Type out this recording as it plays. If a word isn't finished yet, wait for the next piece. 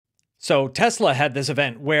So Tesla had this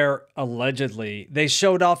event where allegedly they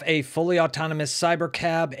showed off a fully autonomous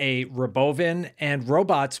CyberCab, a Ro-bovin, and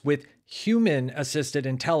robots with human-assisted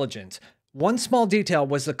intelligence. One small detail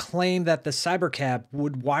was the claim that the CyberCab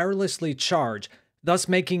would wirelessly charge, thus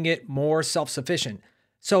making it more self-sufficient.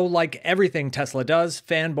 So like everything Tesla does,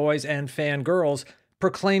 fanboys and fangirls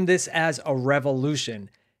proclaim this as a revolution.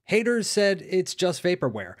 Haters said it's just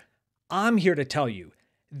vaporware. I'm here to tell you,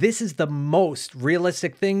 this is the most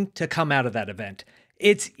realistic thing to come out of that event.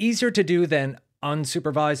 It's easier to do than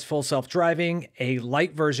unsupervised full self-driving. A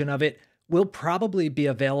light version of it will probably be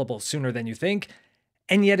available sooner than you think,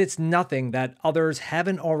 and yet it's nothing that others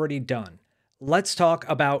haven't already done. Let's talk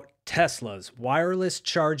about Tesla's wireless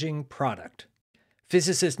charging product.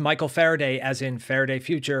 Physicist Michael Faraday, as in Faraday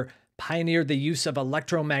Future, pioneered the use of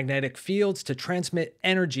electromagnetic fields to transmit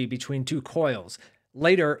energy between two coils.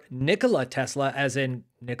 Later, Nikola Tesla, as in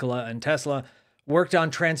Nikola and Tesla, worked on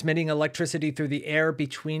transmitting electricity through the air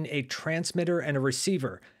between a transmitter and a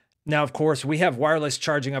receiver. Now, of course, we have wireless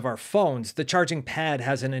charging of our phones. The charging pad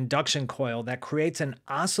has an induction coil that creates an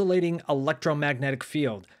oscillating electromagnetic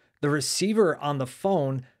field. The receiver on the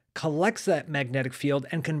phone collects that magnetic field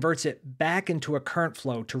and converts it back into a current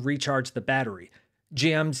flow to recharge the battery.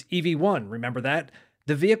 GM's EV1, remember that?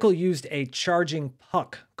 The vehicle used a charging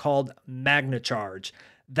puck called MagnaCharge.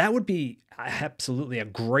 That would be absolutely a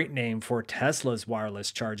great name for Tesla's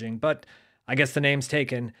wireless charging, but I guess the name's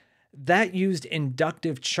taken. That used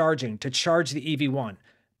inductive charging to charge the EV1,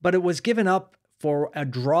 but it was given up for a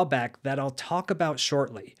drawback that I'll talk about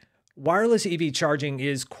shortly. Wireless EV charging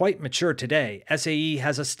is quite mature today. SAE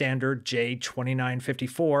has a standard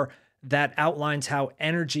J2954 that outlines how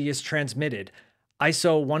energy is transmitted.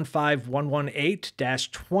 ISO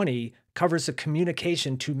 15118-20 covers the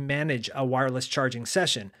communication to manage a wireless charging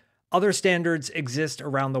session. Other standards exist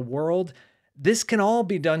around the world. This can all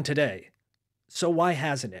be done today. So why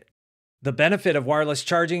hasn't it? The benefit of wireless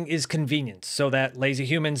charging is convenience, so that lazy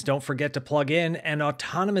humans don't forget to plug in and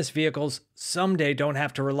autonomous vehicles someday don't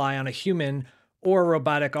have to rely on a human or a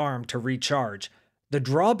robotic arm to recharge. The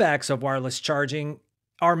drawbacks of wireless charging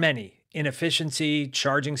are many: inefficiency,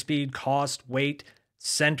 charging speed, cost, weight,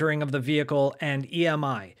 centering of the vehicle, and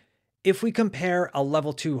EMI. If we compare a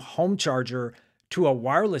level 2 home charger to a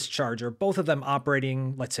wireless charger, both of them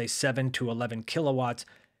operating, let's say 7 to 11 kilowatts,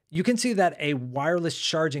 you can see that a wireless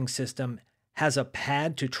charging system has a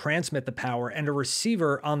pad to transmit the power and a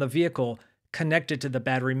receiver on the vehicle connected to the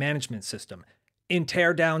battery management system. In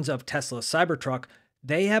teardowns of Tesla's Cybertruck,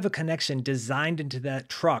 they have a connection designed into that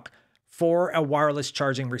truck for a wireless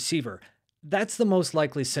charging receiver. That's the most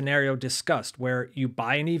likely scenario discussed, where you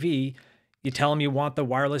buy an EV, you tell them you want the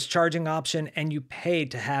wireless charging option, and you pay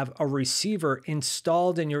to have a receiver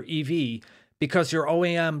installed in your EV because your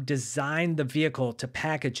OEM designed the vehicle to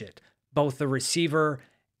package it. Both the receiver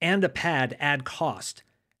and a pad add cost,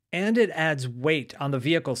 and it adds weight on the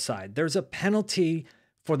vehicle side. There's a penalty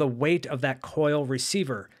for the weight of that coil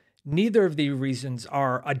receiver. Neither of the reasons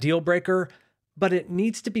are a deal breaker, but it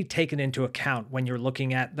needs to be taken into account when you're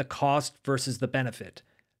looking at the cost versus the benefit.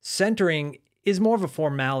 Centering is more of a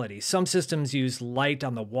formality. Some systems use light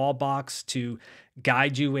on the wall box to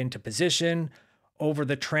guide you into position over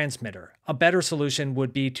the transmitter. A better solution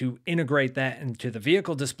would be to integrate that into the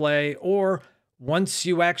vehicle display, or once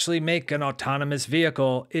you actually make an autonomous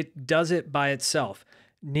vehicle, it does it by itself.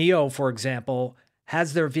 NIO, for example,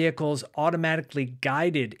 has their vehicles automatically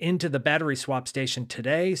guided into the battery swap station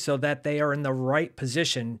today so that they are in the right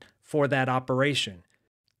position for that operation.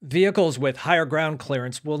 Vehicles with higher ground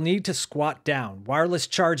clearance will need to squat down. Wireless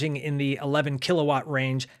charging in the 11 kilowatt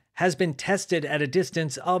range has been tested at a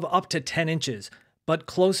distance of up to 10 inches, but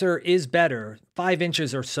closer is better. 5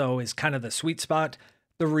 inches or so is kind of the sweet spot.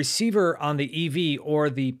 The receiver on the EV or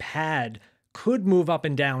the pad could move up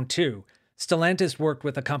and down too. Stellantis worked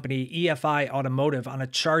with the company EFI Automotive on a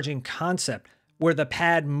charging concept where the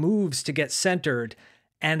pad moves to get centered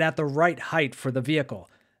and at the right height for the vehicle.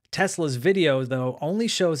 Tesla's video, though, only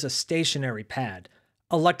shows a stationary pad.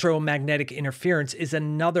 Electromagnetic interference is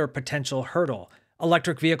another potential hurdle.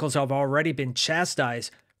 Electric vehicles have already been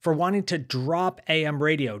chastised for wanting to drop AM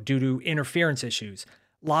radio due to interference issues.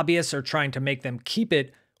 Lobbyists are trying to make them keep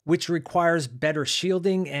it, which requires better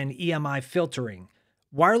shielding and EMI filtering.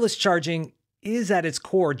 Wireless charging is at its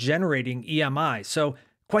core generating EMI, so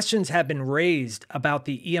questions have been raised about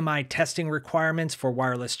the EMI testing requirements for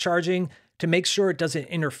wireless charging to make sure it doesn't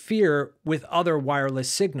interfere with other wireless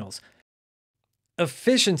signals.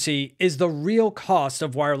 Efficiency is the real cost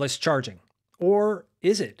of wireless charging. Or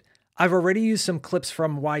is it? I've already used some clips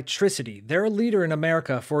from WiTricity. They're a leader in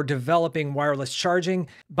America for developing wireless charging.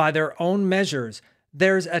 By their own measures,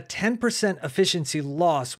 There's a 10% efficiency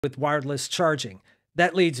loss with wireless charging.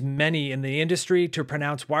 That leads many in the industry to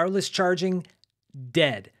pronounce wireless charging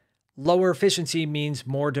dead. Lower efficiency means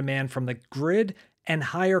more demand from the grid and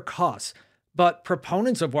higher costs. But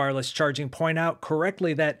proponents of wireless charging point out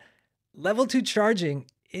correctly that level 2 charging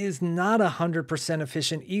is not 100%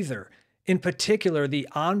 efficient either. In particular, the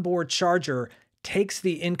onboard charger takes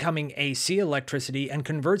the incoming AC electricity and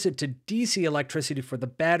converts it to DC electricity for the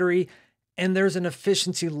battery, and there's an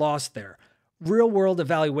efficiency loss there. Real-world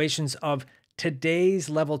evaluations of today's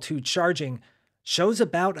level 2 charging shows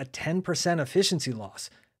about a 10% efficiency loss.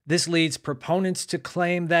 This leads proponents to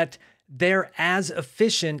claim that they're as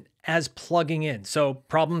efficient as plugging in, so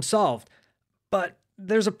problem solved. But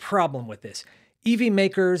there's a problem with this. EV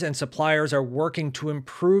makers and suppliers are working to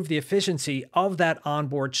improve the efficiency of that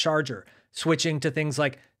onboard charger, switching to things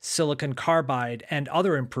like silicon carbide and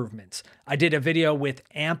other improvements. I did a video with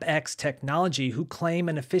AmpX Technology who claim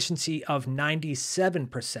an efficiency of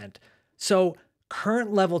 97%. So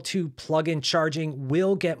current level 2 plug-in charging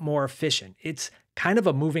will get more efficient. It's kind of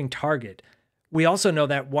a moving target. We also know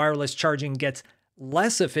that wireless charging gets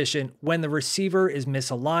less efficient when the receiver is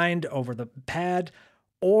misaligned over the pad,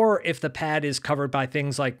 or if the pad is covered by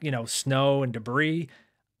things like, snow and debris.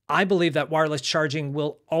 I believe that wireless charging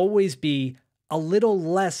will always be a little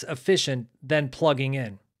less efficient than plugging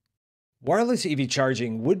in. Wireless EV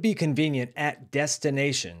charging would be convenient at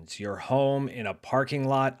destinations, your home, in a parking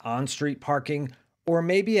lot, on-street parking, or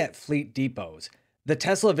maybe at fleet depots. The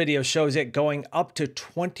Tesla video shows it going up to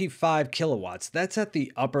 25 kilowatts. That's at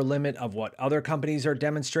the upper limit of what other companies are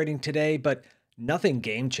demonstrating today, but nothing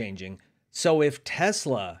game-changing. So if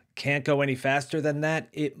Tesla can't go any faster than that,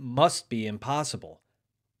 it must be impossible.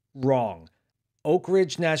 Wrong. Oak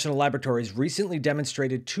Ridge National Laboratories recently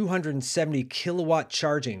demonstrated 270 kilowatt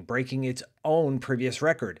charging, breaking its own previous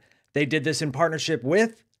record. They did this in partnership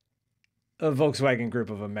with a Volkswagen Group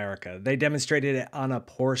of America. They demonstrated it on a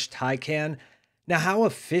Porsche Taycan. Now, how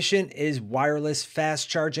efficient is wireless fast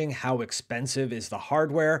charging? How expensive is the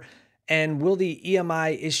hardware? And will the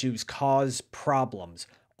EMI issues cause problems?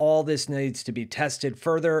 All this needs to be tested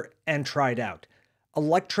further and tried out.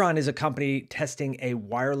 Electreon is a company testing a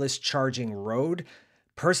wireless charging road.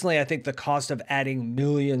 Personally, I think the cost of adding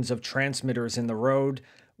millions of transmitters in the road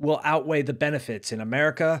will outweigh the benefits in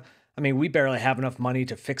America. I mean, we barely have enough money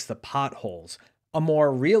to fix the potholes. A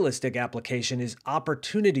more realistic application is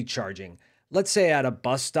opportunity charging. Let's say at a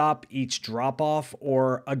bus stop, each drop-off,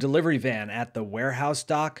 or a delivery van at the warehouse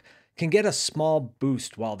dock can get a small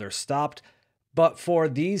boost while they're stopped. But for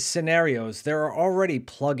these scenarios, there are already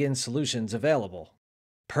plug-in solutions available.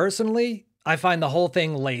 Personally, I find the whole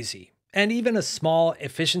thing lazy, and even a small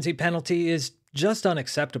efficiency penalty is just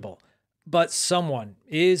unacceptable. But someone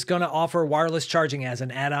is going to offer wireless charging as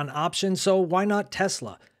an add-on option, so why not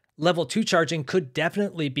Tesla? Level 2 charging could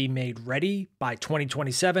definitely be made ready by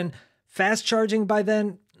 2027. Fast charging by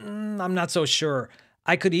then? I'm not so sure.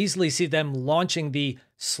 I could easily see them launching the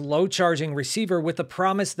slow charging receiver with the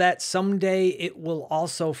promise that someday it will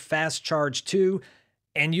also fast charge too,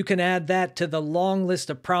 and you can add that to the long list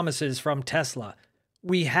of promises from Tesla.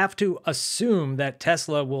 We have to assume that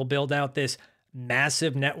Tesla will build out this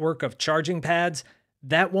massive network of charging pads.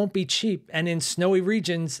 That won't be cheap, and in snowy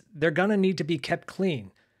regions, they're gonna need to be kept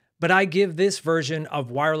clean. But I give this version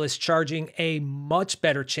of wireless charging a much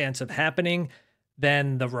better chance of happening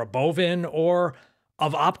than the Ro-bovin or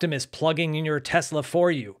of Optimus plugging in your Tesla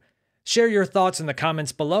for you. Share your thoughts in the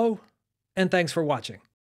comments below, and thanks for watching.